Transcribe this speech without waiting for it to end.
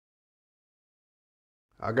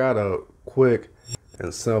I got a quick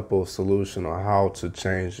and simple solution on how to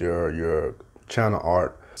change your channel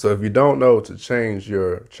art. So if you don't know to change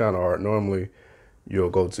your channel art, normally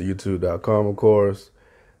you'll go to youtube.com, of course,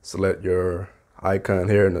 select your icon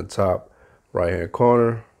here in the top right hand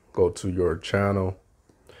corner, go to your channel.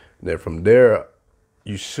 And then from there,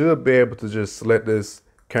 you should be able to just select this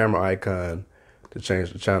camera icon to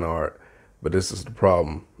change the channel art. But this is the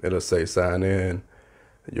problem. It'll say sign in.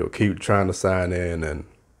 You'll keep trying to sign in and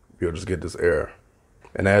you'll just get this error.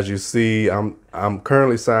 And as you see, I'm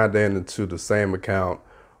currently signed in into the same account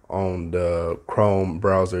on the Chrome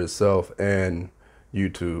browser itself and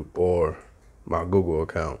YouTube or my Google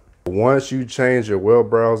account. Once you change your web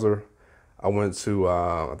browser, I went to,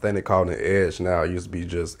 I think they call it Edge now. It used to be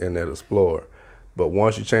just Internet Explorer. But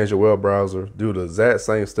once you change your web browser, do the exact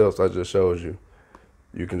same steps I just showed you.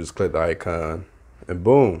 You can just click the icon and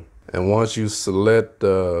boom. And once you select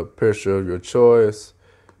the picture of your choice,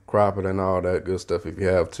 crop it and all that good stuff if you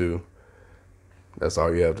have to, that's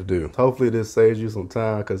all you have to do. Hopefully this saves you some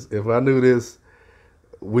time, because if I knew this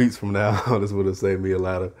weeks from now, this would have saved me a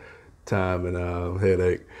lot of time and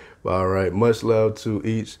headache. But all right, much love to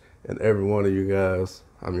each and every one of you guys.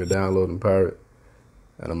 I'm your downloading pirate,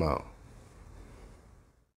 and I'm out.